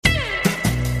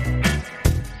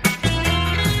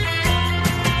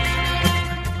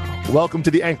Welcome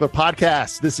to the Ankler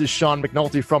Podcast. This is Sean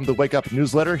McNulty from the Wake Up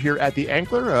newsletter here at the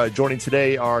Ankler. Joining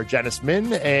today are Janice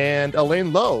Min and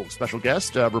Elaine Lowe, special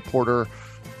guest, reporter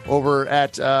over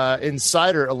at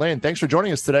Insider. Elaine, thanks for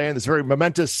joining us today in this very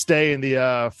momentous day in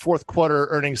the fourth quarter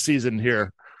earnings season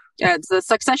here. Yeah, it's the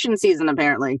succession season,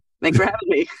 apparently. Thanks for having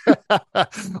me.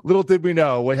 Little did we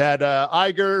know. We had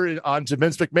Iger on to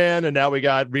Vince McMahon, and now we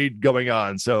got Reed going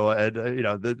on. So,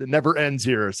 it never ends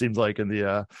here, it seems like, in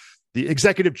the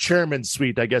executive chairman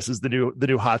suite, I guess, is the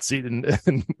new hot seat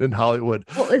in Hollywood.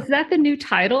 Well, is that the new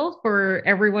title for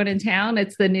everyone in town?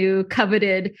 It's the new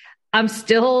coveted, I'm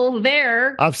still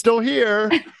there. I'm still here.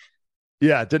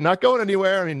 Yeah, did not going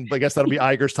anywhere. I mean, I guess that'll be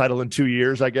Iger's title in 2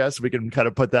 years, I guess. We can kind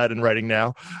of put that in writing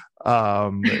now.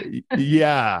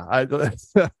 Yeah,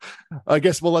 I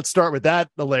guess, well, let's start with that,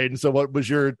 Elaine. So what was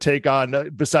your take on,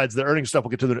 besides the earnings stuff,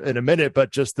 we'll get to in a minute,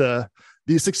 but just the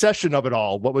succession of it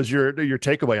all? What was your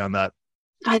takeaway on that?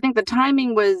 I think the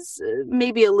timing was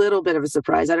maybe a little bit of a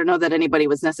surprise. I don't know that anybody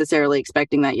was necessarily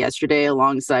expecting that yesterday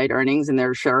alongside earnings in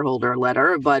their shareholder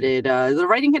letter, but the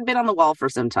writing had been on the wall for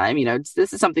some time. You know,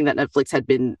 this is something that Netflix had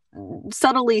been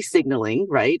subtly signaling,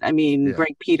 right? I mean, yeah.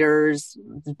 Greg Peters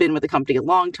has been with the company a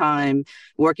long time,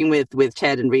 working with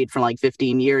Ted and Reed for like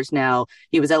 15 years now.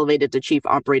 He was elevated to chief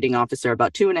operating officer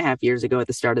about 2.5 years ago at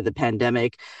the start of the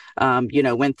pandemic.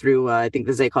 Went through, I think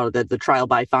as they call it, the trial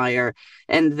by fire,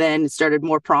 and then started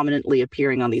more prominently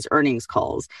appearing on these earnings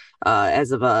calls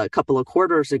as of a couple of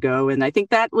quarters ago. And I think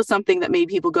that was something that made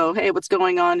people go, hey, what's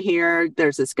going on here?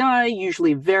 There's this guy,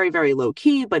 usually very, very low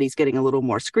key, but he's getting a little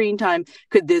more screen time.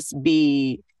 Could this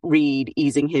be Reed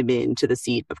easing him into the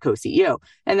seat of co-CEO?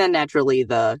 And then naturally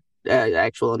the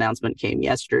actual announcement came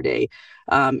yesterday.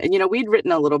 We'd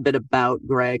written a little bit about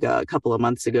Greg a couple of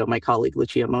months ago, my colleague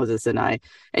Lucia Moses and I.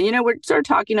 And, we're sort of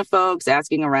talking to folks,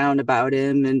 asking around about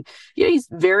him. And, he's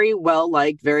very well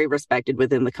liked, very respected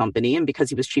within the company. And because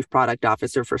he was chief product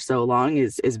officer for so long,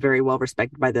 is very well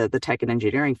respected by the tech and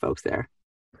engineering folks there.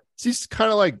 So he's kind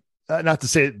of like, not to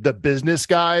say the business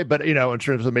guy, but, in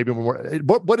terms of maybe more,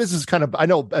 what is his kind of, I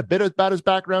know a bit about his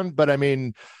background, but I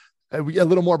mean, a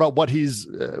little more about what he's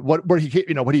what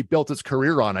he built his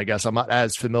career on. I guess I'm not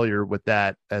as familiar with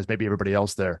that as maybe everybody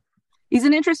else there. He's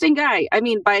an interesting guy. I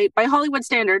mean, by Hollywood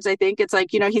standards, I think it's like,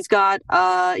 he's got,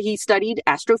 he studied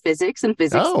astrophysics and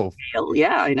physics. Oh,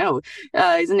 yeah, I know.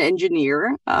 He's an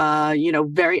engineer,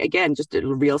 just a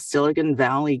real Silicon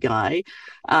Valley guy.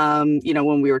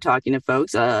 When we were talking to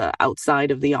folks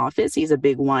outside of the office, he's a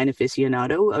big wine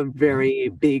aficionado, a very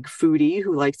big foodie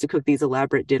who likes to cook these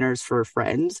elaborate dinners for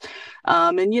friends.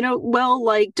 Well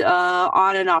liked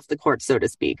on and off the court, so to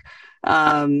speak.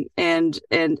 Within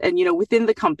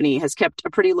the company has kept a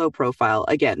pretty low profile,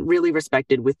 again, really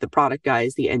respected with the product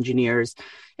guys, the engineers.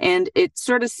 And it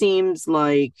sort of seems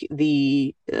like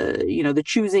the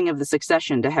choosing of the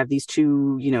succession to have these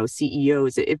two,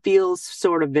 CEOs, it feels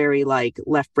sort of very like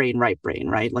left brain, right brain,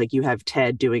 right? Like you have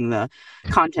Ted doing the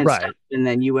content stuff, and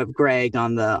then you have Greg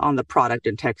on the product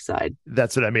and tech side.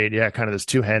 That's what I mean. Yeah, kind of this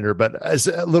two-hander. But as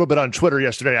a little bit on Twitter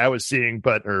yesterday, I was seeing,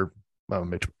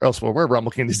 elsewhere, wherever I'm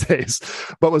looking these days,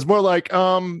 but was more like,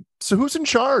 so who's in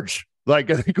charge?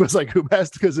 Like, I think it was like, who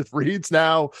best? Because if Reed's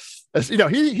now,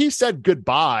 he said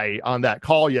goodbye on that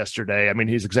call yesterday. I mean,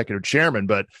 he's executive chairman,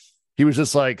 but he was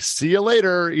just like, see you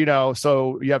later,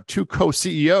 so you have two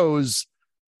co-CEOs.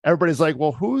 Everybody's like,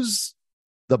 well, who's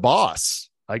the boss?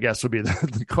 I guess would be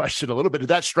the question a little bit. Did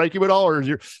that strike you at all? Or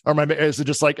is it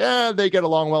just like, they get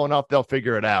along well enough, they'll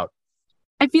figure it out?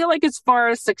 I feel like as far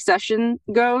as succession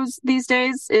goes these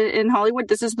days in Hollywood,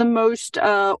 this is the most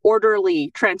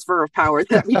orderly transfer of power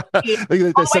that we've seen.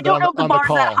 I don't know if the bar's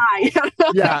that high.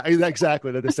 Yeah,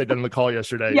 exactly. That they said on the call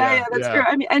yesterday. Yeah, that's true.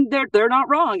 I mean, and they're not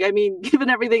wrong. I mean, given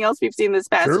everything else we've seen this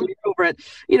past year over at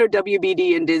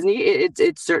WBD and Disney,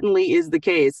 it certainly is the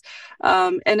case.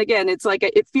 And again, it's like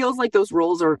it feels like those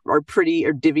roles are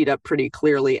divvied up pretty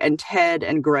clearly. And Ted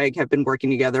and Greg have been working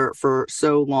together for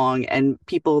so long, and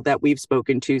people that we've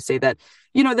spoken to say that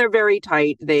they're very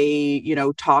tight. They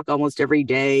talk almost every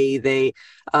day. They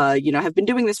have been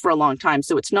doing this for a long time,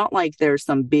 so it's not like there's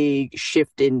some big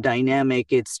shift in dynamic.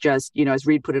 It's just as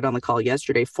Reed put it on the call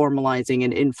yesterday, formalizing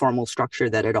an informal structure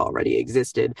that had already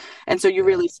existed. And so you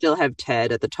really still have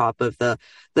Ted at the top of the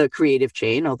creative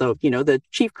chain, although the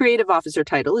chief creative officer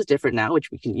title is different now,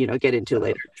 which we can get into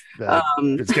later.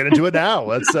 Let's get into it now.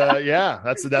 That's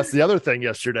that's the other thing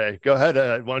yesterday. Go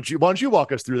ahead. Why don't you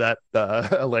walk us through that,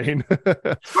 Elaine?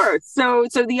 Sure. So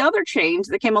the other change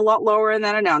that came a lot lower in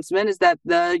that announcement is that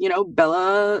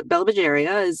Bella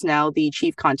Bajaria is now the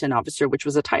chief content officer, which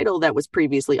was a title that was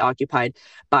previously occupied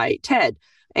by Ted.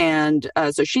 And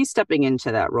so she's stepping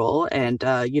into that role. And,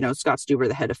 Scott Stuber,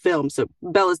 the head of film. So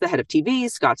Bella's the head of TV,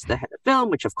 Scott's the head of film,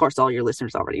 which of course all your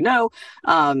listeners already know.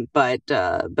 But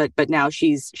now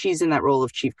she's in that role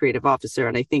of chief creative officer.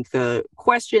 And I think the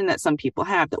question that some people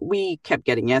have that we kept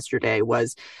getting yesterday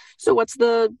was, so what's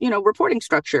the, reporting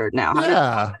structure now? How does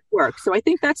that work? So I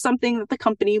think that's something that the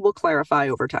company will clarify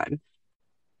over time.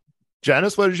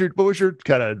 Janice, what was your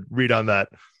kind of read on that?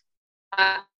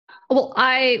 Well,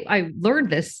 I learned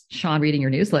this, Sean, reading your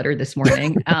newsletter this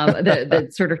morning. The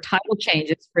sort of title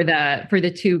changes for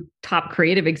the two top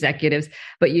creative executives,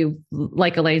 but you,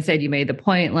 like Elaine said, you made the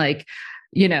point, like,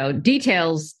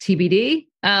 details TBD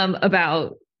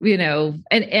about,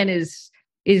 and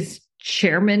is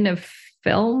chairman of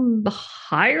film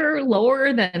higher,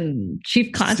 lower than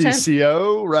chief content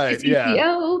CCO, right?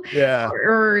 CCO? Yeah.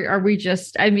 Or are we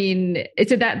just? I mean,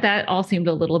 so that all seemed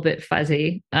a little bit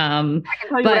fuzzy. I can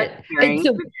tell you what I'm hearing,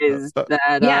 which is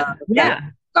that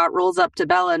Scott rolls up to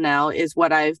Bella now, is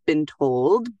what I've been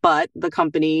told, but the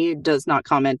company does not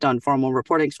comment on formal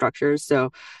reporting structures.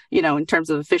 So, in terms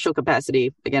of official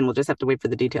capacity, again, we'll just have to wait for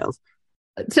the details.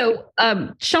 So,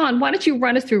 Sean, why don't you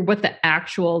run us through what the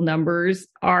actual numbers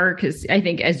are? Because I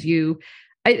think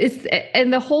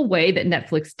and the whole way that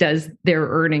Netflix does their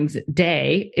earnings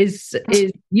day is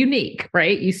unique,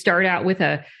 right? You start out with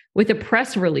a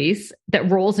press release that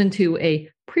rolls into a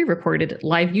pre-recorded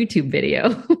live YouTube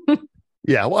video.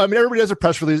 Yeah, well, I mean, everybody does a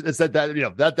press release. It's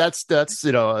that's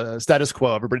status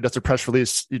quo. Everybody does a press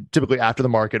release typically after the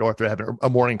market, or if they're having a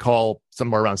morning call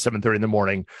somewhere around 7:30 in the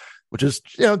morning, which is,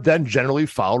 then generally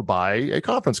followed by a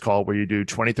conference call where you do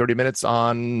 20, 30 minutes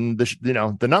on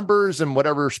the numbers and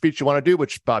whatever speech you want to do,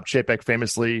 which Bob Chapek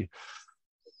famously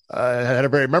had a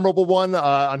very memorable one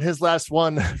on his last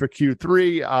one for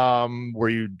Q3, where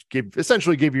you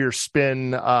essentially give your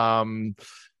spin,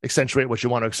 accentuate what you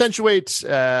want to accentuate.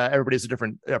 Everybody has a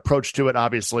different approach to it.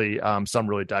 Obviously, some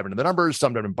really dive into the numbers,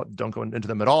 some don't go into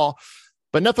them at all.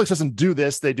 But Netflix doesn't do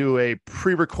this. They do a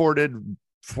pre-recorded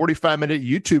 45-minute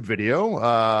YouTube video,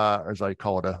 or as I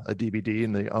call it, a DVD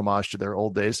in the homage to their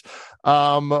old days,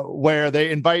 where they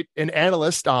invite an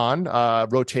analyst on,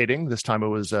 rotating. This time it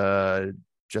was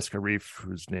Jessica Reif,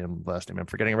 whose last name I'm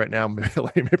forgetting right now. Maybe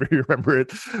you remember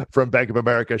it, from Bank of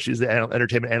America. She's the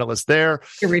entertainment analyst there.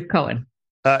 Reif Cohen.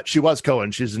 She was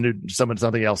Cohen. She's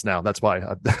something else now. That's why.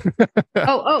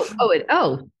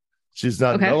 She's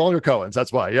no longer Cohen's.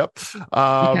 That's why. Yep.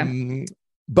 Okay.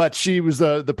 But she was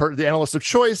the analyst of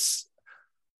choice.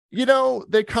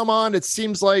 They come on. It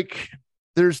seems like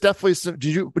there's definitely some.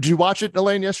 Did you watch it,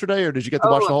 Elaine, yesterday, or did you get to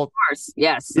watch the whole? Of course,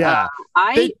 yes. Yeah.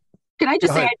 Can I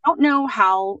just say, I don't know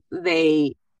how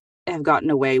they have gotten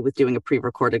away with doing a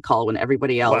pre-recorded call when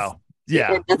everybody else.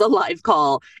 The live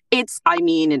call. It's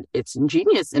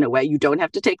ingenious in a way. You don't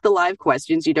have to take the live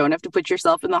questions. You don't have to put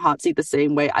yourself in the hot seat the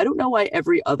same way. I don't know why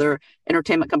every other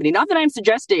entertainment company, not that I'm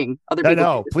suggesting other people. I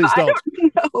know, please don't.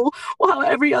 I don't know how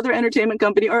every other entertainment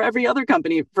company, or every other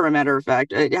company, for a matter of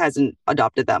fact, it hasn't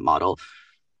adopted that model.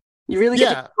 You really get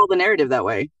to control the narrative that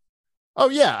way. Oh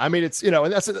yeah. I mean, it's,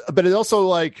 and but it's also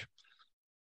like,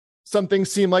 some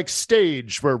things seem like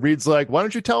stage, where Reed's like, why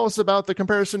don't you tell us about the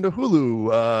comparison to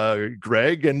Hulu,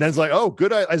 Greg? And then it's like, oh,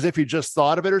 good, as if he just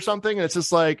thought of it or something. And it's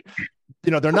just like,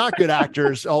 they're not good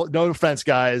actors. Oh, no offense,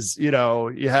 guys. You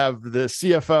have the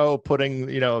CFO putting,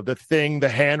 the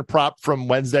hand prop from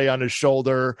Wednesday on his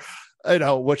shoulder,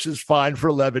 which is fine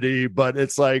for levity, but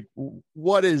it's like,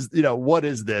 what is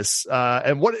this?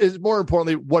 And what is, more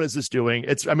importantly, what is this doing?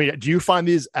 Do you find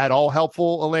these at all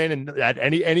helpful, Elaine, and add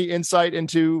any insight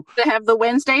into? To have the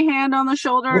Wednesday hand on the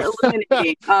shoulder,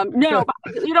 eliminate. No, but,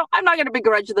 I'm not going to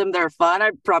begrudge them. They're fun. I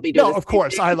probably do. No, of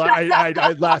course. I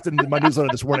laughed in my newsletter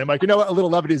this morning. I'm like, a little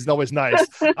levity is always nice.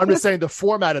 I'm just saying the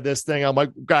format of this thing. I'm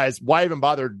like, guys, why even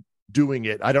bother doing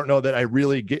it? I don't know that I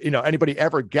really get, anybody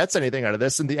ever gets anything out of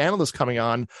this. And the analyst coming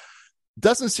on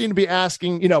doesn't seem to be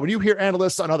asking, when you hear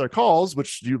analysts on other calls,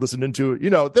 which you listened into,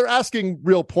 they're asking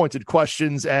real pointed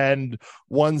questions, and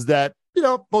ones that,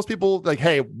 most people like,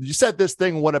 hey, you said this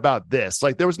thing, what about this?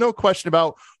 Like, there was no question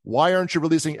about, why aren't you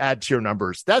releasing ad tier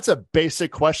numbers? That's a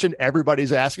basic question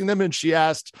everybody's asking them. And she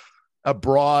asked a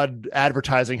broad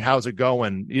advertising, how's it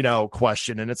going,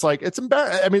 question. And it's like, it's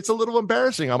embarrassing. It's a little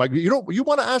embarrassing. I'm like, you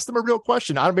want to ask them a real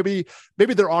question. Maybe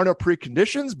there are no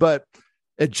preconditions, but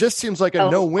it just seems like a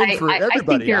no-win for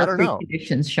everybody. I don't know.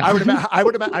 Sean. I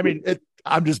would imagine.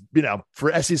 I'm just,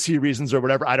 for SEC reasons or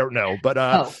whatever. I don't know, but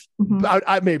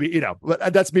I maybe,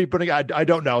 but that's me putting. I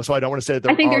don't know, so I don't want to say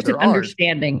that. I think there's an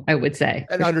understanding. I would say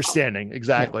an understanding,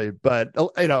 exactly. Yeah. But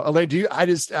Elaine,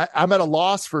 I'm at a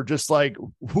loss for just like,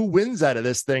 who wins out of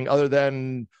this thing, other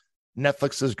than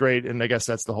Netflix is great, and I guess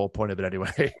that's the whole point of it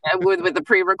anyway. With the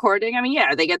pre-recording, I mean,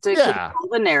 yeah, they get to control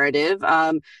the narrative.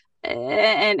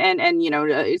 And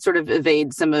it sort of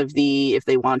evade some of the, if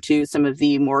they want to, some of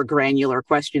the more granular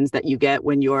questions that you get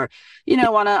when you're,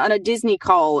 on a Disney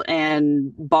call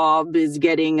and Bob is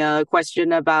getting a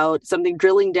question about something,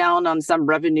 drilling down on some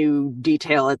revenue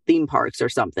detail at theme parks or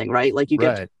something, right? Like you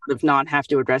get to sort of not have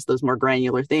to address those more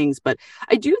granular things. But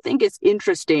I do think it's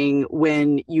interesting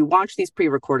when you watch these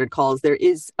pre-recorded calls, there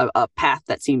is a path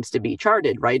that seems to be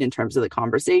charted, right, in terms of the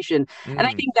conversation. And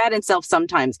I think that itself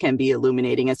sometimes can be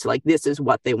illuminating as to like, this is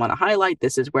what they want to highlight.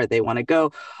 This is where they want to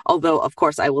go. Although, of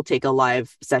course, I will take a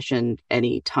live session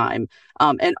anytime.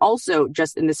 And also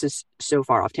and this is so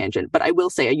far off tangent, but I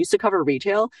will say I used to cover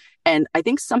retail. And I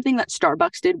think something that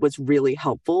Starbucks did was really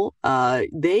helpful.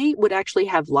 They would actually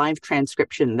have live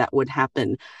transcription that would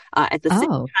happen at the same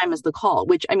time as the call,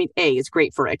 which, I mean, A, is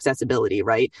great for accessibility,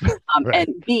 right?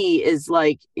 And B, is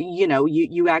like,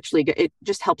 you actually get, it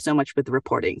just helps so much with the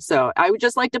reporting. So I would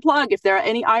just like to plug, if there are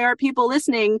any IR people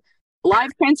listening, live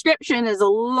transcription is a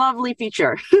lovely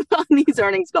feature on these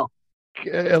earnings calls.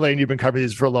 Elaine, you've been covering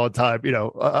these for a long time.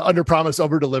 Under promise,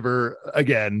 over deliver.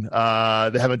 Again,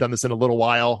 they haven't done this in a little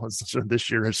while.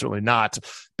 This year has certainly not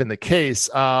been the case.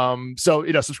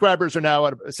 Subscribers are now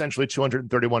at essentially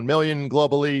 231 million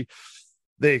globally.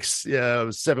 They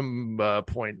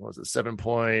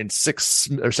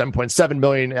 7.6 or 7.7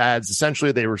 million ads.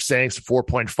 Essentially, they were saying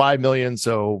 4.5 million,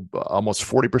 so almost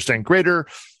 40% greater.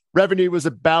 Revenue was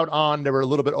about on. They were a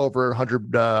little bit over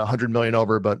 100 million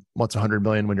over, but what's 100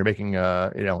 million when you're making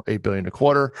 8 billion a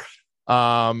quarter?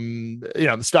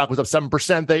 The stock was up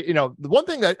 7%. The one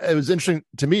thing that was interesting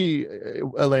to me,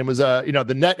 Elaine, was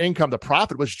the net income, the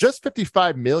profit was just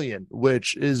 55 million,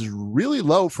 which is really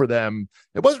low for them.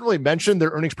 It wasn't really mentioned. Their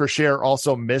earnings per share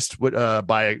also missed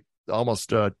by almost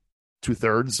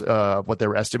 2/3 of what they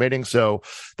were estimating. So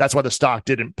that's why the stock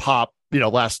didn't pop.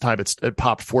 Last time it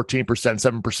popped 14%,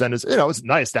 7% is, it's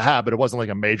nice to have, but it wasn't like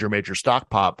a major stock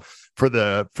pop for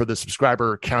the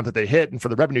subscriber count that they hit and for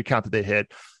the revenue count that they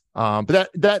hit. But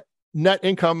that net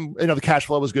income, the cash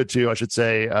flow was good too, I should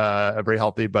say, very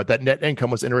healthy, but that net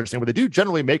income was interesting. But they do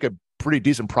generally make a pretty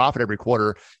decent profit every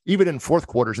quarter, even in fourth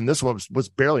quarters. And this one was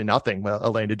barely nothing.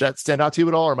 Elaine, did that stand out to you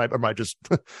at all? Or am I just,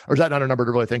 or is that not a number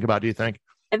to really think about, do you think?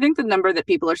 I think the number that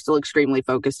people are still extremely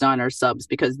focused on are subs,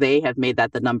 because they have made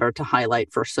that the number to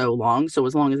highlight for so long. So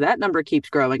as long as that number keeps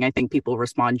growing, I think people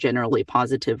respond generally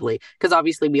positively, because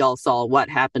obviously we all saw what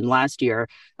happened last year,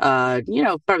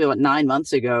 probably about 9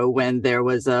 months ago, when there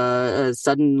was a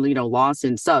sudden, loss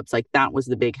in subs. Like that was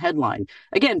the big headline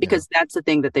again, because that's the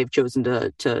thing that they've chosen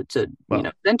to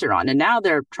center on. And now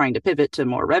they're trying to pivot to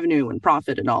more revenue and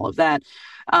profit and all of that,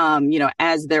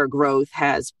 as their growth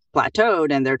has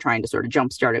plateaued, and they're trying to sort of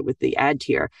jumpstart it with the ad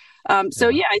tier. I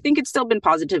think it's still been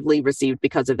positively received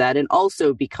because of that, and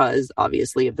also because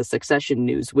obviously of the Succession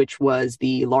news, which was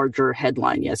the larger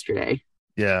headline yesterday.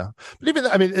 Yeah. But even,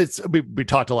 we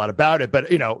talked a lot about it, but,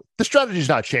 the strategy is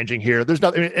not changing here. There's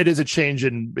nothing, it is a change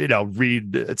in,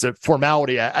 Reed. It's a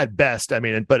formality at best.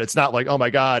 But it's not like, oh my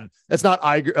God, it's not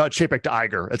Chapek to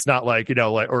Iger. It's not like,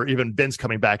 or even Vince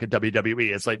coming back at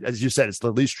WWE. It's like, as you said, it's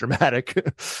the least dramatic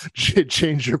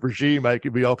change of regime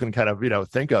we all can kind of,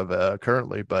 think of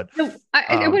currently. But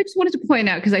I just wanted to point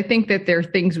out, because I think that there are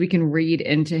things we can read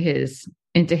into his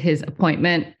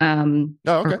appointment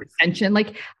or retention.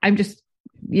 Like I'm just,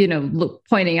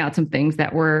 pointing out some things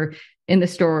that were in the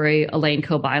story. Elaine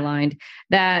co-bylined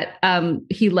that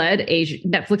he led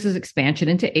Netflix's expansion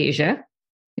into Asia.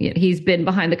 He's been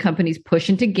behind the company's push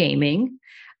into gaming.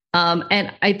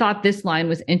 And I thought this line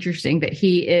was interesting, that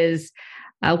he is,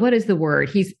 what is the word?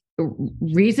 He's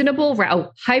reasonable,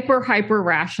 hyper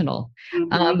rational,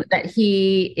 that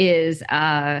he is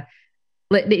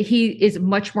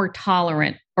much more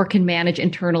tolerant or can manage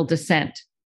internal dissent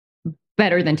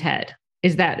better than Ted.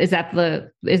 Is that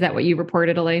what you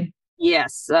reported, Elaine?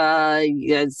 Yes.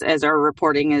 As our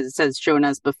reporting has shown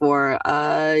us before,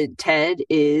 Ted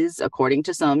is, according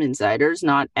to some insiders,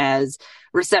 not as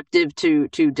receptive to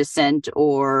dissent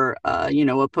or,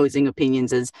 opposing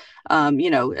opinions as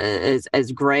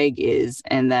Greg is.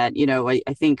 And that,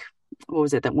 I think, what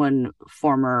was it that one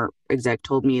former exec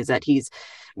told me, is that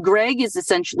Greg is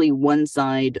essentially one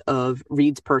side of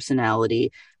Reed's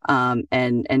personality,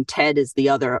 and Ted is the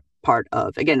other part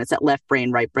of, again, it's that left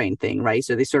brain, right brain thing, right?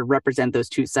 So they sort of represent those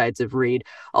two sides of Reed,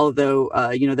 although,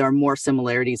 there are more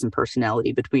similarities in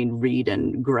personality between Reed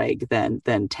and Greg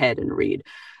than Ted and Reed.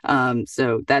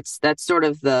 So that's sort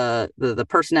of the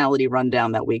personality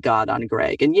rundown that we got on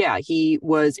Greg. And yeah, he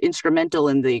was instrumental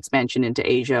in the expansion into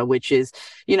Asia, which is,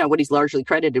 what he's largely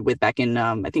credited with back in,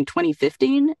 I think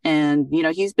 2015. And,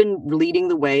 he's been leading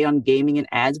the way on gaming and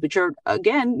ads, which are,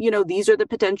 again, these are the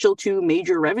potential two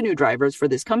major revenue drivers for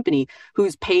this company,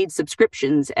 whose paid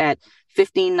subscriptions at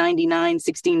 $15.99,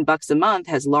 $16 a month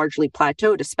has largely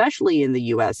plateaued, especially in the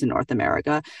US and North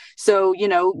America. So,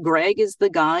 Greg is the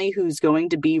guy who's going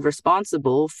to be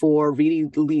responsible for really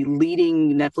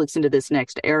leading Netflix into this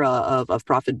next era of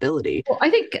profitability. Well, I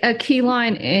think a key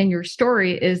line in your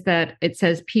story is that it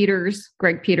says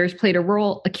Greg Peters played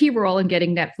a key role in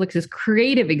getting Netflix's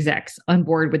creative execs on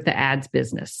board with the ads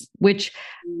business, which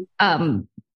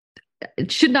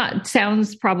it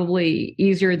sounds probably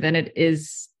easier than it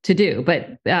is to do.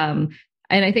 But, and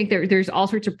I think there's all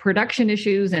sorts of production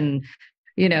issues, and,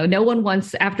 no one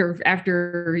wants after,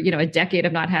 a decade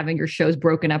of not having your shows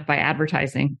broken up by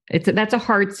advertising. That's a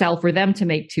hard sell for them to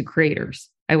make to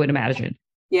creators, I would imagine.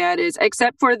 Yeah, it is,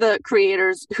 except for the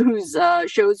creators whose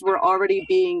shows were already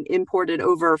being imported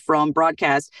over from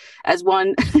broadcast. As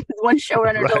one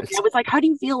showrunner told me, I was like, how do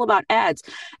you feel about ads?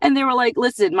 And they were like,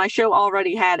 listen, my show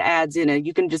already had ads in it.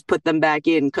 You can just put them back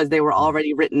in because they were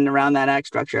already written around that act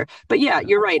structure. But yeah,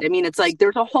 you're right. I mean, it's like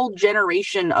there's a whole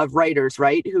generation of writers,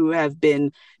 right, who have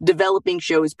been developing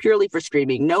shows purely for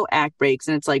streaming, no act breaks.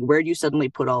 And it's like, where do you suddenly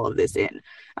put all of this in?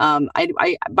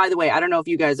 I by the way, I don't know if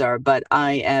you guys are, but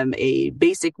I am a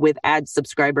basic with ad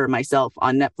subscriber myself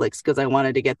on Netflix because I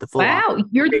wanted to get the full. Wow,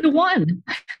 you're the one.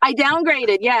 I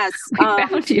downgraded. Yes, I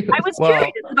found you. I was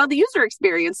curious about the user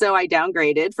experience, so I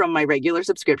downgraded from my regular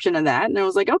subscription and that, and I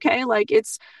was like, okay, like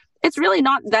it's really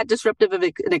not that disruptive of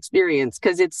an experience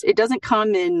because it doesn't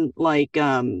come in like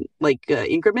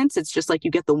increments. It's just like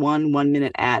you get the 1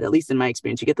 minute ad, at least in my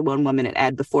experience. You get the 1 minute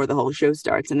ad before the whole show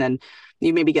starts, and then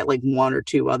you maybe get like one or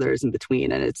two others in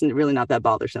between, and it's really not that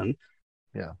bothersome.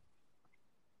 Yeah.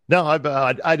 No,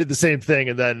 I did the same thing,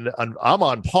 and then I'm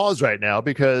on pause right now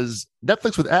because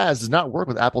Netflix with ads does not work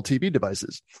with Apple TV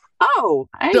devices. Oh,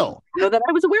 I didn't know that.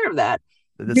 I was aware of that.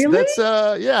 Really? That's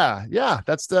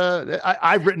That's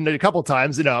I've written it a couple of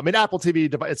times. I mean, Apple TV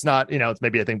device. It's not. It's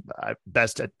maybe I think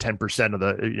best at 10% of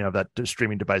the that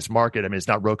streaming device market. I mean, it's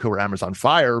not Roku or Amazon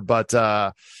Fire, but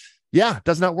it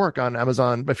does not work on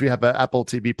Amazon if you have an Apple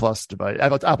TV Plus device,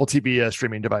 Apple TV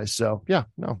streaming device. So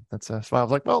that's why I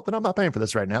was like, well, then I'm not paying for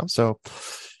this right now. So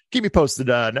keep me posted,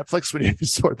 Netflix, when you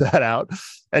sort that out.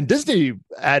 And Disney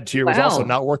ad tier was also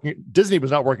not working. Disney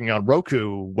was not working on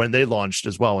Roku when they launched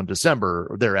as well in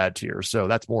December, their ad tier. So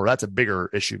that's a bigger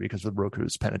issue because of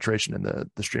Roku's penetration in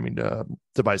the streaming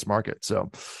device market. So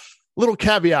little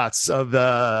caveats of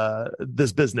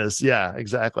this business. Yeah,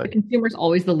 exactly. The consumer's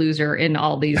always the loser in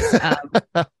all these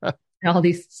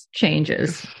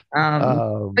changes.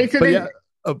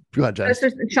 Oh, go ahead, Jess.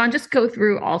 Sean, just go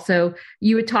through also,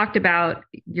 you had talked about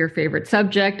your favorite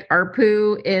subject,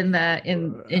 ARPU,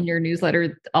 in your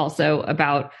newsletter, also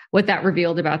about what that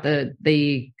revealed about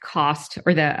the cost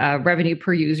or the revenue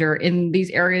per user in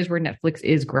these areas where Netflix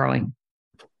is growing.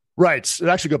 Right. And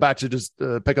actually go back to just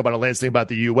pick up on Elaine's thing about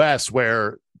the U.S.,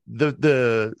 where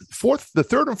the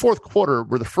third and fourth quarter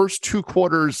were the first 2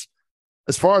 quarters,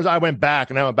 as far as I went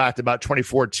back, and I went back to about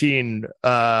 2014,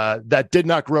 that did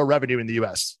not grow revenue in the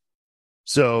U.S.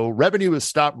 So revenue has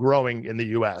stopped growing in the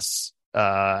U.S.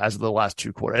 As of the last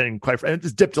 2 quarters, and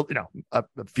it's dipped, a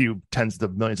few tens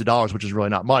of millions of dollars, which is really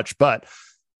not much, but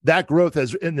that growth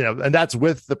has, and that's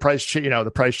with the price,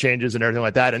 the price changes and everything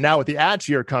like that. And now with the ad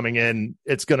tier coming in,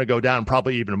 it's going to go down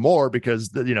probably even more because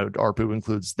ARPU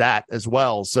includes that as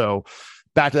well. So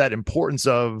back to that importance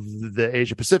of the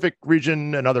Asia Pacific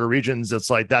region and other regions,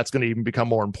 it's like that's going to even become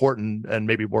more important, and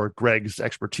maybe more Greg's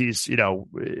expertise,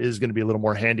 is going to be a little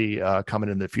more handy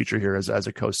coming in the future here as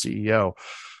a co-CEO.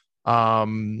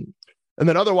 And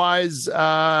then otherwise, so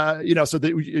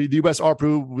the U.S.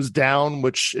 ARPU was down,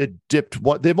 which it dipped.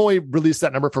 They've only released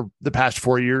that number for the past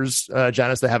 4 years,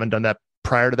 Janice. They haven't done that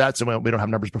prior to that, so we don't have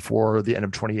numbers before the end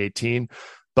of 2018.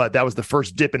 But that was the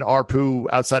first dip in ARPU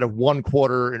outside of 1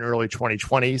 quarter in early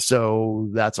 2020. So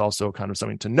that's also kind of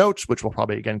something to note, which will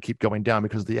probably, again, keep going down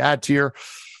because of the ad tier.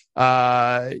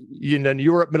 In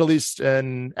Europe, Middle East,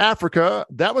 and Africa,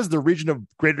 that was the region of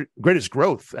greatest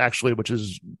growth, actually, which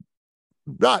is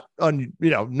not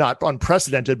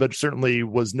unprecedented, but certainly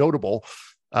was notable.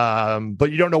 But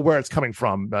you don't know where it's coming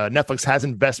from.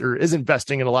 Netflix is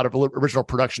investing in a lot of original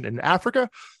production in Africa.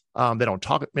 They don't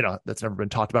talk, that's never been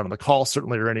talked about on the call,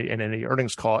 certainly, or in any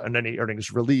earnings call and any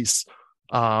earnings release.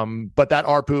 But that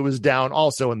ARPU is down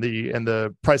also, and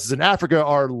the prices in Africa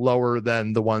are lower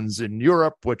than the ones in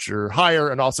Europe, which are higher.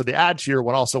 And also the ad tier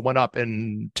one also went up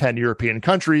in 10 European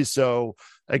countries. So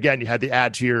again, you had the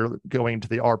ad tier going to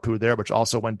the ARPU there, which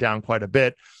also went down quite a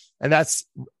bit. And that's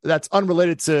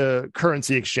unrelated to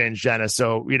currency exchange, Jenna.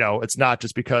 So, it's not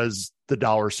just because the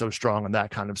dollar is so strong and that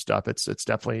kind of stuff. It's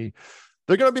definitely,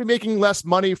 they're going to be making less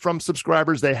money from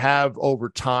subscribers they have over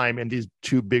time in these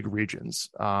two big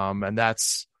regions. And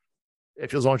that's,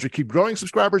 if as long as you keep growing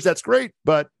subscribers, that's great.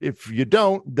 But if you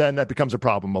don't, then that becomes a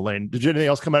problem. Elaine, did anything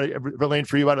else come out of Elaine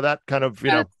for you out of that kind of,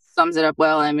 Sums it up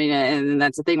well. I mean, and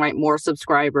that's the thing, right? More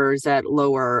subscribers at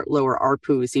lower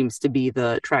ARPU seems to be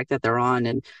the track that they're on.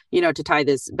 And, to tie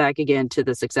this back again to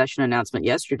the Succession announcement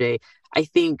yesterday, I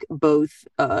think both,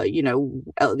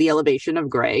 the elevation of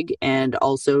Greg and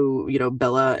also,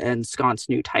 Bella and Scott's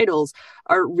new titles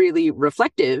are really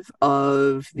reflective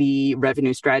of the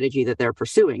revenue strategy that they're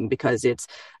pursuing, because it's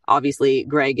obviously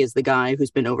Greg is the guy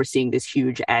who's been overseeing this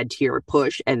huge ad tier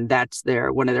push, and that's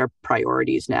one of their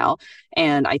priorities now.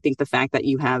 And I think the fact that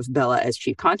you have Bella as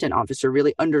chief content officer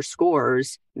really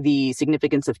underscores the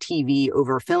significance of TV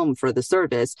over film for the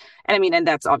service. And I mean, and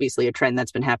that's obviously a trend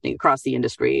that's been happening across the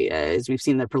industry as we've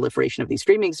seen the proliferation of these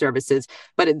streaming services.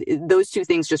 But those two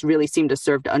things just really seem to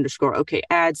serve to underscore, okay,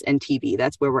 ads and TV,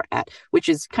 that's where we're at, which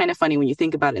is kind of funny when you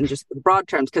think about it in just broad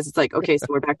terms, because it's like, okay, so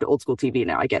we're back to old school TV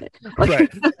now. I get it.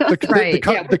 Right.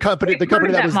 The company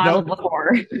that was known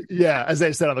before. Yeah, as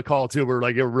they said on the call too, we're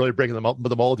really breaking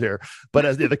the mold here. But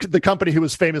as the company who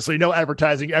was famously no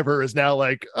advertising ever is now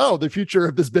like, oh, the future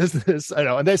of this business. I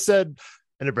know. And they said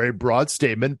in a very broad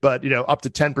statement, but up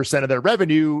to 10% of their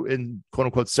revenue in quote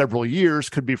unquote several years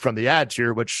could be from the ad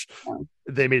tier, which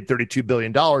they made $32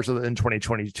 billion in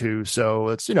 2022. So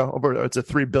it's it's a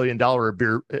 $3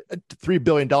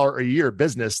 billion a year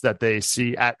business that they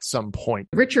see at some point.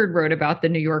 Richard wrote about the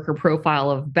New Yorker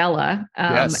profile of Bella,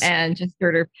 yes. And just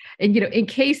sort of, and in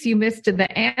case you missed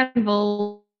the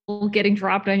anvil getting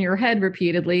dropped on your head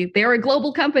repeatedly, they're a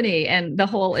global company, and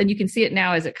you can see it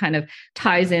now as it kind of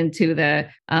ties into the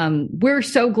we're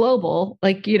so global,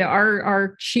 like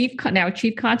our chief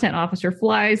content officer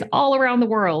flies all around the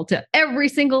world to every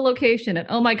single location, and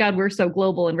oh my god, we're so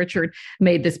global. And Richard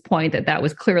made this point that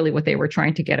was clearly what they were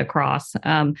trying to get across,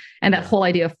 and that whole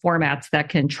idea of formats that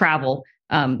can travel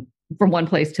from one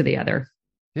place to the other.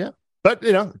 Yeah. But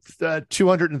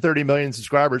 230 million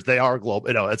subscribers, they are global.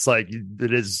 It's like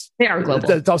it is. They are global.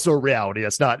 It's also a reality.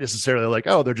 It's not necessarily like,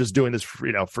 oh, they're just doing this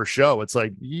for show. It's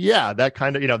like, yeah, that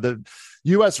kind of the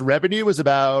U.S. revenue is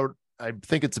about, I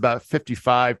think it's about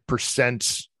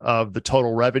 55% of the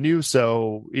total revenue.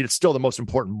 So it's still the most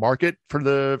important market for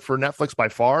Netflix by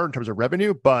far in terms of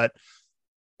revenue. But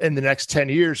in the next 10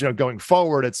 years, going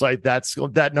forward, it's like that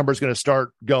number is going to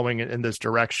start going in this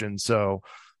direction. So.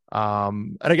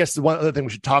 And I guess the one other thing we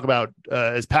should talk about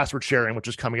is password sharing, which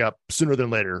is coming up sooner than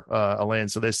later, Elaine.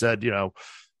 So they said,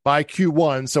 by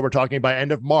Q1, so we're talking by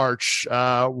end of March,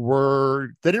 they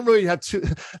didn't really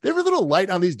they were a little light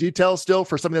on these details still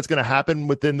for something that's going to happen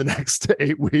within the next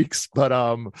 8 weeks. But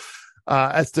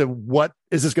as to what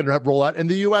is this going to roll out in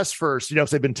the US first, so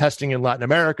they've been testing in Latin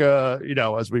America,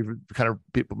 as we've kind of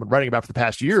people been writing about for the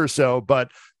past year or so,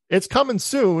 but it's coming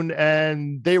soon.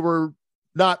 And they were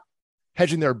not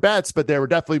hedging their bets, but they would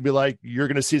definitely be like, you're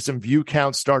going to see some view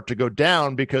counts start to go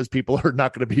down because people are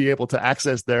not going to be able to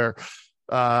access their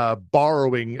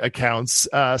borrowing accounts.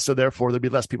 So therefore there'll be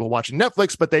less people watching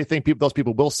Netflix, but they think those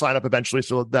people will sign up eventually.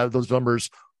 So that those numbers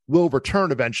will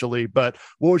return eventually. But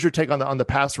what was your take on the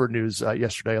password news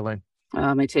yesterday, Elaine?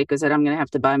 My take is that I'm going to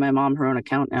have to buy my mom her own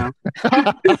account now.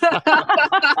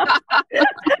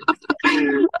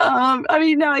 I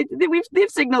mean, no, they've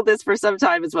signaled this for some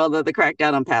time as well, the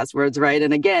crackdown on passwords, right?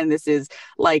 And again, this is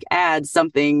like ads,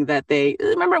 something that they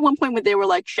remember at one point when they were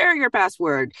like, share your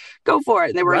password, go for it.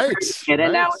 And they were encouraging it.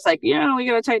 And now it's like, we got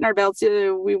to tighten our belts.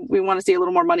 We want to see a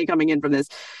little more money coming in from this.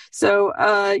 So,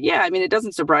 I mean, it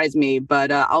doesn't surprise me,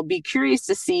 but I'll be curious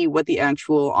to see what the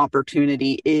actual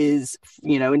opportunity is,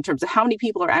 in terms of how many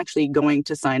people are actually going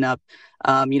to sign up,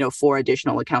 for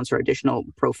additional accounts or additional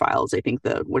profiles. I think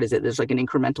there's like an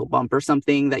incremental bump or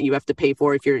something that you have to pay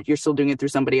for if you're still doing it through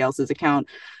somebody else's account.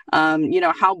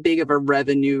 How big of a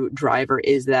revenue driver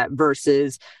is that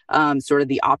versus sort of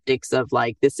the optics of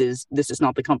like, this is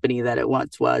not the company that it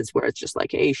once was, where it's just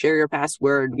like, hey, share your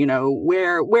password,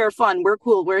 we're fun, we're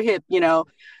cool, we're hip, but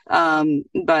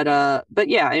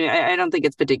yeah, I don't think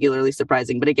it's particularly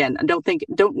surprising, but again, I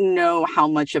don't know how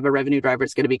much of a revenue driver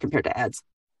it's going to be compared to ads.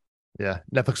 Yeah,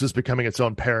 Netflix is becoming its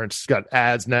own parent. It's got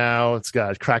ads now. It's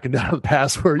got cracking down on the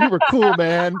password. You were cool,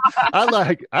 man. I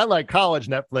like college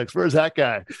Netflix. Where's that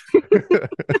guy?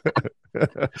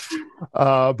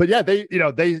 But yeah,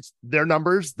 their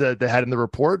numbers that they had in the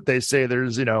report, they say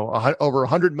there's over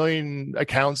 100 million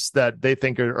accounts that they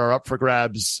think are up for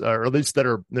grabs, or at least that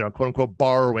are quote unquote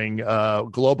borrowing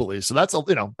globally. So that's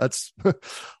that's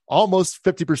almost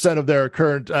 50% of their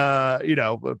current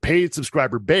paid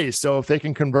subscriber base. So if they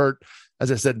can convert,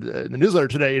 as I said in the newsletter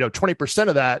today, 20%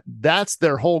 of that's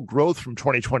their whole growth from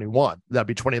 2021. That'd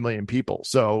be 20 million people.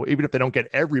 So even if they don't get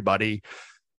everybody,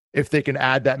 if they can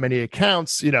add that many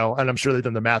accounts, and I'm sure they've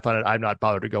done the math on it. I'm not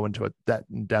bothered to go into it that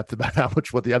in depth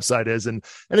about what the upside is. And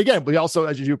again, we also,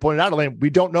 as you pointed out, Elaine, we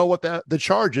don't know what the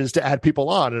charge is to add people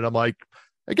on. And I'm like,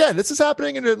 again, this is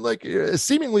happening, and it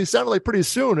seemingly sounded like pretty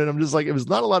soon. And I'm just like, it was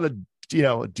not a lot of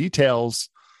details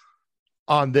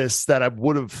on this that I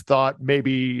would have thought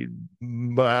maybe, I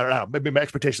don't know, maybe my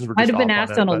expectations were just might have been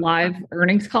asked on a live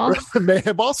earnings call. May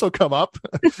have also come up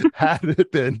had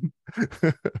it been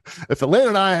if Elaine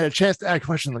and I had a chance to ask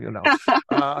questions,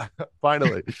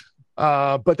 finally.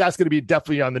 But that's going to be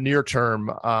definitely on the near term.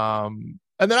 And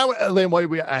then Elaine, while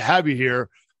I have you here,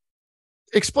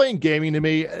 explain gaming to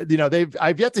me.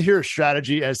 I've yet to hear a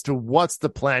strategy as to what's the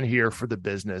plan here for the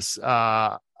business.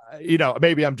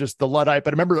 Maybe I'm just the Luddite,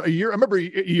 but I remember a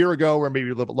year ago, or maybe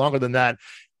a little bit longer than that,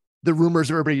 the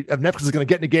rumors of Netflix is going to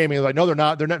get into gaming. Like, no, they're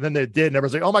not. Then they did. And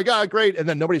everyone's like, oh my God, great. And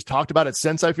then nobody's talked about it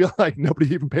since. I feel like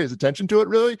nobody even pays attention to it,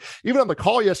 really. Even on the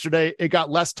call yesterday, it got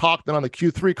less talk than on the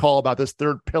Q3 call about this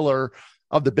third pillar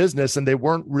of the business. And they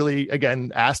weren't really,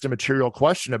 again, asked a material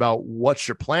question about what's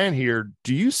your plan here.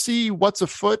 Do you see what's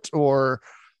afoot, or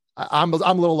I'm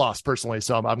a little lost personally.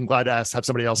 So I'm glad to have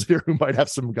somebody else here who might have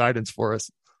some guidance for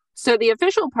us. So the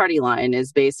official party line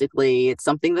is basically, it's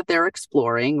something that they're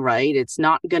exploring, right? It's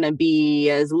not going to be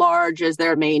as large as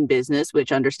their main business,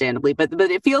 which understandably, but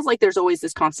it feels like there's always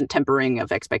this constant tempering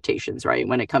of expectations, right?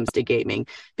 When it comes to gaming,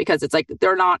 because it's like,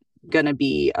 they're not going to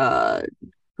be,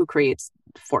 who creates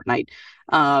Fortnite.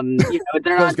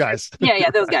 They're those guys. Yeah,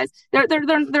 those guys. They're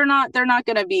not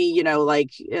going to be,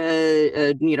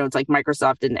 it's like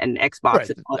Microsoft and Xbox, right.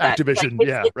 and all that. Activision,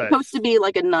 It's supposed to be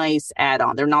like a nice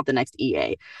add-on. They're not the next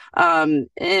EA.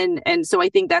 And so I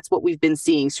think that's what we've been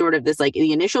seeing, sort of this, like,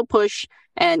 the initial push,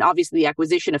 and obviously the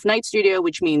acquisition of Night Studio,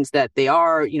 which means that they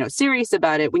are, serious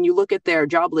about it. When you look at their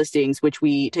job listings, which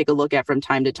we take a look at from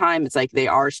time to time, it's like they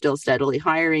are still steadily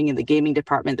hiring in the gaming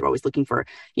department. They're always looking for,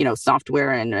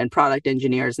 software and product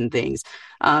engineers and things.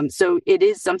 So it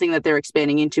is something that they're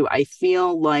expanding into. I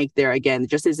feel like there, again,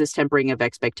 just is this tempering of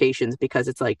expectations, because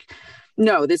it's like,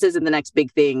 no, this isn't the next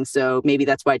big thing. So maybe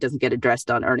that's why it doesn't get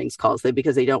addressed on earnings calls,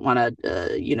 because they don't want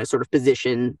to, sort of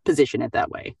position it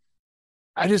that way.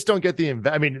 I just don't get the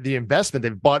investment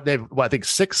they've bought. I think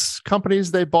 6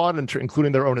 companies they bought,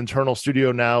 including their own internal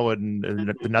studio now in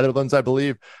the Netherlands, I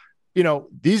believe.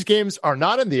 These games are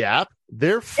not in the app.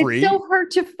 They're free. It's so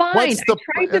hard to find. I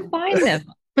tried to find them.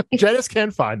 Janice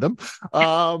can't find them.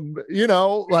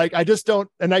 I just don't,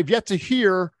 and I've yet to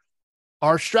hear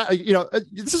our strategy.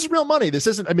 This is real money. This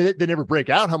isn't, they never break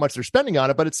out how much they're spending on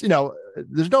it, but it's,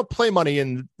 there's no play money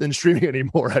in streaming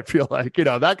anymore. I feel like,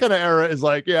 that kind of era is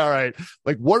like, yeah, all right.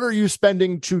 Like, what are you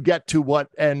spending to get to what?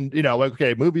 And,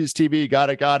 okay, movies, TV,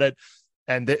 got it.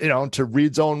 And, to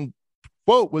Reed's own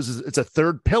quote it's a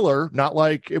third pillar, not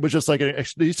like it was just like,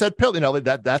 he said pillar,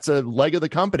 that's a leg of the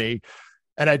company.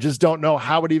 And I just don't know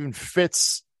how it even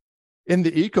fits in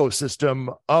the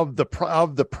ecosystem of the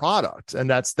product. And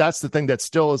that's the thing that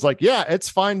still is like, yeah, it's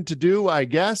fine to do, I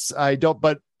guess.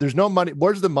 But there's no money.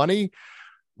 Where's the money?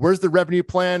 Where's the revenue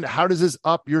plan? How does this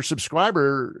up your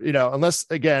subscriber? Unless,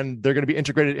 again, they're going to be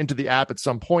integrated into the app at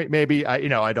some point, maybe. I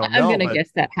don't know. I'm going to guess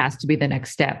that has to be the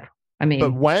next step.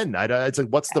 But when? It's like,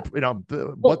 what's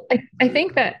the, Well, I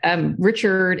think that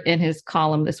Richard, in his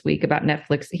column this week about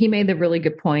Netflix, he made the really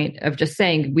good point of just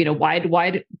saying, why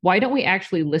don't we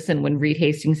actually listen when Reed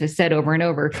Hastings has said over and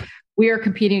over, we are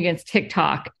competing against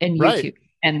TikTok and YouTube. Right.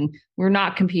 And we're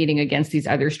not competing against these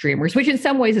other streamers, which in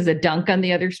some ways is a dunk on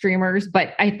the other streamers,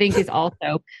 but I think is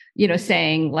also,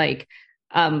 saying like,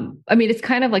 it's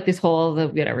kind of like this whole,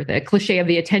 the cliche of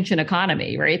the attention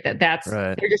economy, right? That's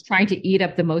right. They're just trying to eat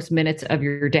up the most minutes of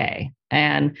your day.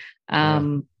 And,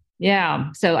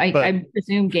 so I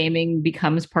presume gaming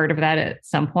becomes part of that at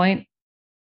some point.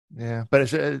 Yeah.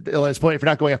 But at this point, if you're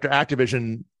not going after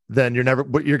Activision, then you're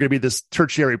going to be this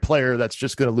tertiary player that's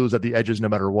just going to lose at the edges no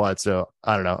matter what. So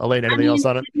I don't know. Elaine, anything else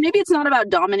on it? Maybe it's not about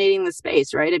dominating the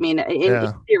space, right? I mean,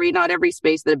 in theory, not every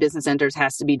space that a business enters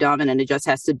has to be dominant. It just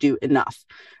has to do enough,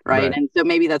 right? And so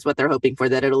maybe that's what they're hoping for,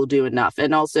 that it'll do enough.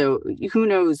 And also, who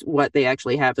knows what they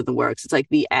actually have in the works? It's like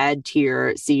the ad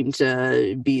tier seemed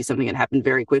to be something that happened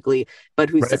very quickly, but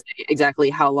who's to say exactly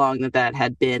how long that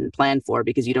had been planned for?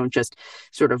 Because you don't just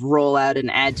sort of roll out an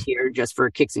ad tier just for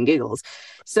kicks and giggles.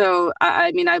 So,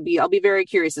 I mean, I'll be very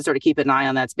curious to sort of keep an eye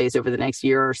on that space over the next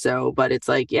year or so. But it's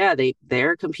like, yeah,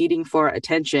 they're competing for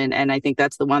attention. And I think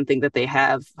that's the one thing that they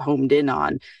have homed in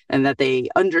on and that they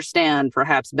understand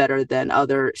perhaps better than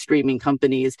other streaming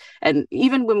companies. And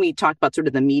even when we talk about sort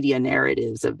of the media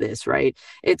narratives of this, right,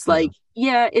 it's like,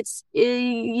 it's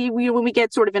when we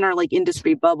get sort of in our like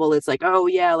industry bubble, it's like, oh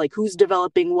yeah, like who's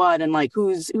developing what and like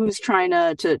who's trying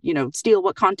to steal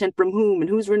what content from whom and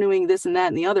who's renewing this and that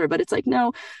and the other. But it's like,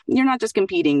 no, you're not just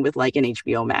competing with like an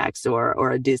HBO Max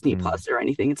or a Disney Plus or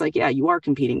anything. It's like, yeah, you are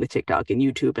competing with TikTok and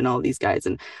YouTube and all these guys.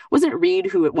 And wasn't it Reed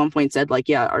who at one point said like,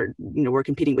 yeah, we're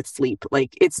competing with sleep.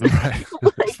 Like it's like,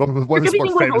 one of his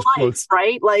more famous quotes,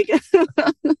 right? Like.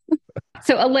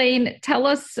 So Elaine, tell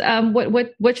us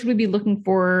what should we be looking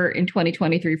for in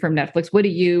 2023 from Netflix? What do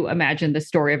you imagine the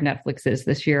story of Netflix is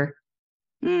this year?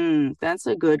 That's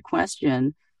a good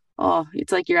question. Oh,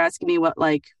 it's like you're asking me what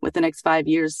the next 5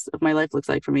 years of my life looks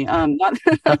like for me. I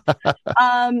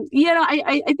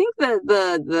think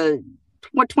the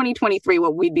what 2023,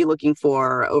 what we'd be looking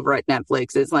for over at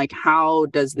Netflix is like, how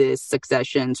does this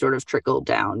succession sort of trickle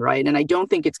down, right? And I don't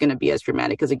think it's going to be as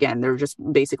dramatic because, again, they're just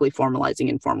basically formalizing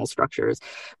informal structures.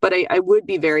 But I would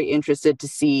be very interested to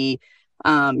see,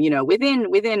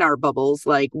 within our bubbles,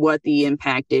 like what the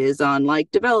impact is on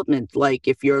like development. Like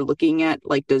if you're looking at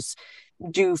like,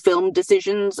 do film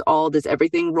decisions, does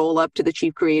everything roll up to the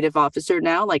chief creative officer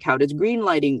now? Like, how does green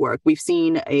lighting work? We've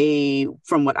seen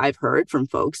from what I've heard from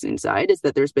folks inside is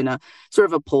that there's been a sort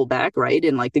of a pullback, right?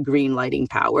 In like the green lighting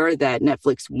power that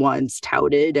Netflix once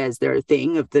touted as their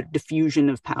thing of the diffusion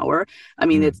of power. I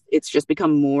mean, it's just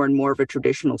become more and more of a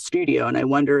traditional studio. And I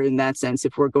wonder in that sense,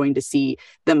 if we're going to see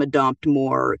them adopt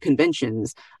more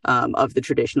conventions of the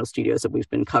traditional studios that we've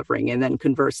been covering. And then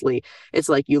conversely, it's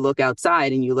like you look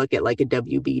outside and you look at like a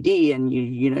WBD and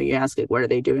you ask like, what are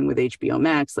they doing with HBO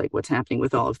Max? Like what's happening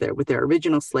with all of their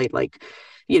original slate? Like,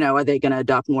 are they going to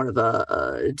adopt more of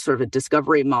a sort of a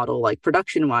discovery model, like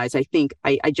production wise? I think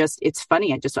it's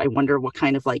funny. I wonder what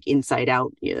kind of like inside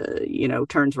out,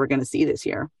 turns we're going to see this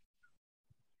year.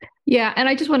 Yeah. And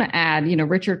I just want to add,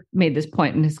 Richard made this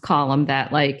point in his column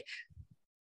that like,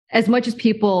 as much as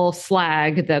people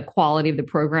slag the quality of the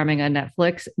programming on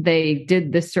Netflix, they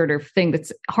did this sort of thing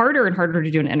that's harder and harder to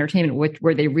do in entertainment,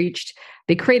 where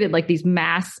they created like these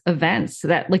mass events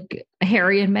that like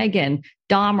Harry and Meghan,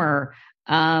 Dahmer,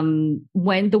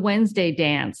 when the Wednesday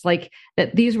dance, like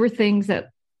that, these were things that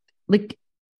like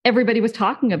everybody was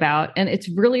talking about. And it's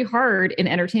really hard in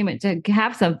entertainment to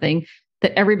have something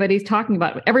that everybody's talking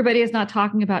about. Everybody is not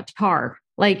talking about Tar.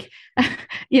 Like, and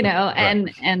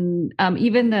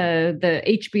even the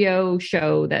HBO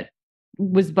show that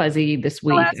was buzzy this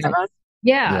week.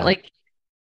 Like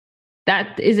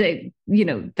that is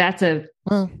that's a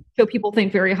show people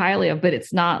think very highly of, but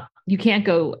it's not, you can't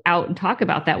go out and talk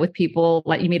about that with people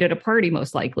like you meet at a party,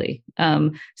 most likely.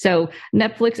 So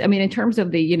Netflix, I mean, in terms of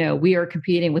the, we are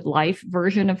competing with life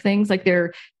version of things, like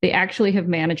they actually have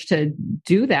managed to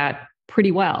do that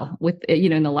pretty well with,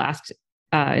 in the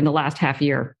last half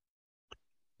year.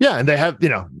 Yeah. And they have,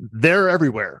 they're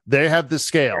everywhere. They have the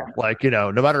scale, like,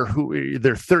 no matter who,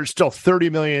 they're still 30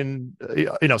 million,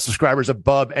 subscribers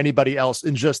above anybody else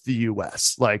in just the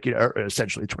US, like,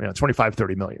 essentially 25,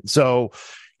 30 million. So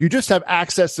you just have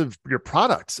access of your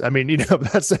products. I mean,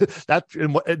 that's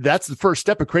the first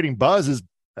step of creating buzz is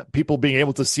people being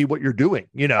able to see what you're doing,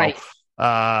 Right.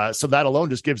 So that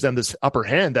alone just gives them this upper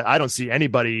hand that I don't see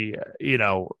anybody,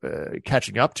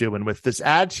 catching up to. And with this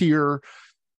ad tier,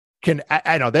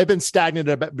 I know they've been stagnant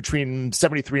about between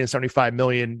 73 and 75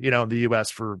 million, in the US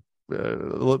for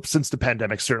since the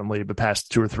pandemic, certainly the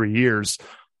past 2 or 3 years.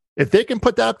 If they can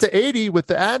put that up to 80 with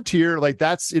the ad tier, like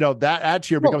that's, that ad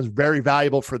tier becomes very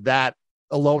valuable for that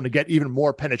alone to get even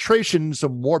more penetration. So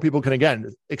more people can,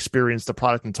 again, experience the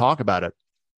product and talk about it.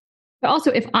 But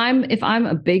also, if I'm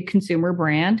a big consumer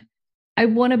brand, I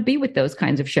want to be with those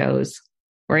kinds of shows,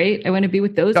 right? I want to be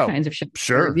with those kinds of shows.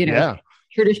 Sure.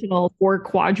 Traditional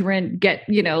 4-quadrant, get,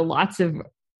 lots of,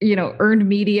 earned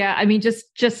media. I mean, just,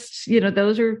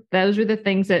 those are the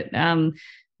things that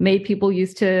made people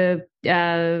used to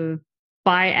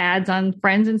buy ads on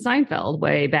Friends and Seinfeld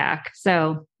way back.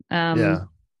 So,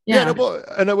 Yeah,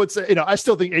 and I would say, I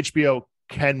still think HBO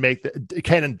can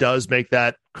and does make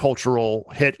that cultural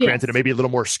hit. Yes. Granted, it may be a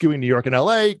little more skewing New York and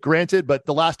LA, granted, but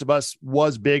The Last of Us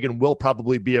was big and will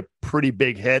probably be a pretty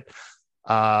big hit.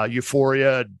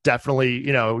 Euphoria, definitely,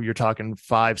 you're talking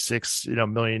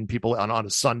 5-6 million people on a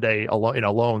Sunday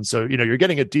alone. So, you're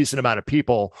getting a decent amount of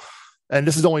people. And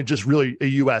this is only just really a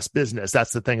US business.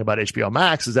 That's the thing about HBO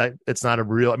Max, is that it's not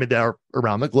they're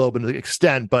around the globe in the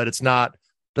extent, but it's not,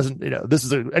 anything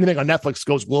on Netflix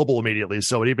goes global immediately.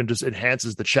 So it even just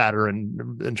enhances the chatter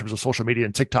and in terms of social media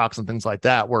and TikToks and things like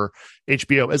that, where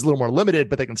HBO is a little more limited,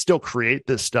 but they can still create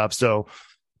this stuff. So,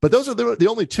 but those are the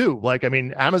only two.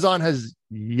 Amazon has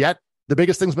yet, the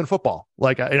biggest thing's been football.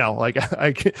 They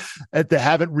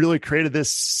haven't really created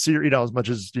this series, as much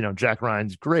as, Jack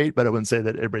Ryan's great, but I wouldn't say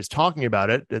that everybody's talking about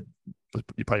it.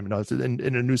 You probably know it's in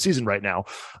a new season right now.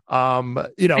 So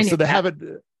they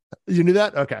haven't. You knew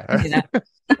that? Okay. I knew that.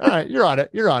 All right. You're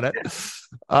on it.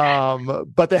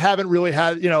 But they haven't really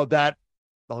had, that,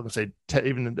 I'm going to say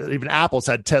even Apple's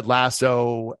had Ted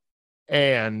Lasso,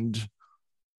 and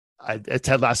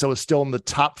Ted Lasso is still in the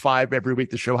top 5 every week.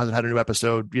 The show hasn't had a new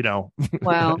episode,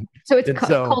 Wow. So it's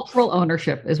cultural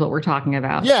ownership is what we're talking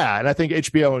about. Yeah. And I think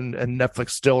HBO and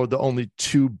Netflix still are the only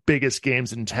two biggest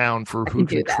games in town for who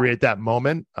can create that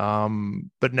moment.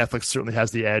 But Netflix certainly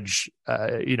has the edge,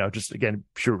 just again,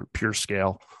 pure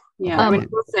scale. Yeah. I will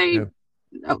say,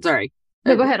 sorry.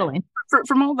 No, go ahead, Elaine.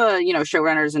 From all the,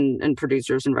 showrunners and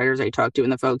producers and writers I talk to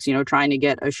and the folks, trying to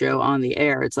get a show on the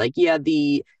air, it's like, yeah,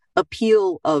 the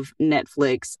appeal of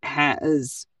Netflix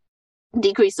has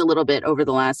decreased a little bit over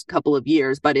the last couple of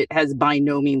years, but it has by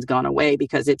no means gone away,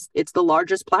 because it's the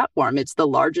largest platform. It's the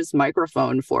largest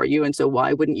microphone for you. And so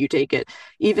why wouldn't you take it?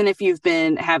 Even if you've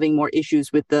been having more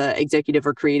issues with the executive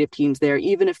or creative teams there,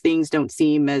 even if things don't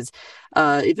seem as,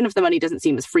 even if the money doesn't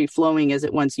seem as free flowing as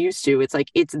it once used to, it's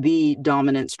like, it's the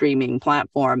dominant streaming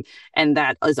platform. And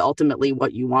that is ultimately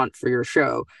what you want for your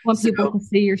show. Want people to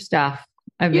see your stuff.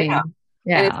 I mean,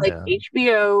 yeah. And it's like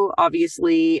HBO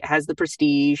obviously has the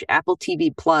prestige. Apple TV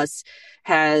Plus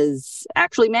has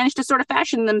actually managed to sort of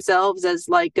fashion themselves as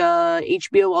like a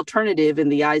HBO alternative in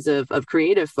the eyes of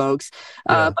creative folks.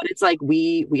 But it's like,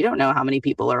 we don't know how many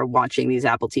people are watching these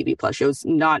Apple TV Plus shows.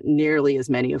 Not nearly as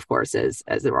many, of course, as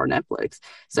there are Netflix.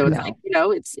 So it's like,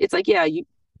 it's like,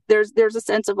 there's a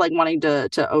sense of like wanting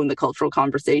to own the cultural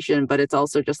conversation, but it's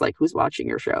also just like, who's watching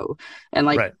your show? And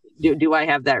like, do I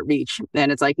have that reach?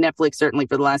 And it's like Netflix, certainly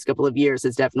for the last couple of years,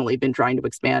 has definitely been trying to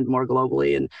expand more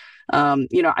globally. And,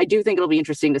 I do think it'll be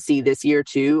interesting to see this year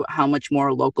too, how much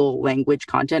more local language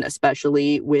content,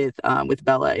 especially with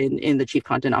Bella in the chief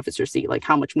content officer seat, like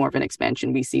how much more of an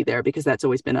expansion we see there, because that's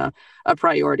always been a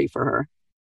priority for her.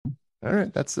 All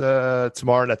right. That's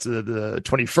tomorrow. That's the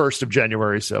 21st of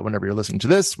January. So whenever you're listening to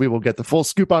this, we will get the full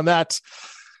scoop on that.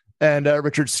 And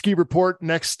Richard, ski report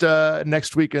next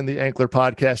week in the Ankler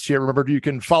podcast here. Remember, you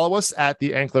can follow us at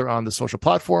the Ankler on the social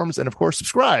platforms, and of course,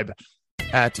 subscribe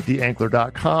at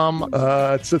theankler.com.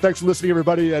 So thanks for listening,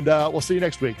 everybody, and we'll see you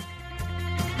next week.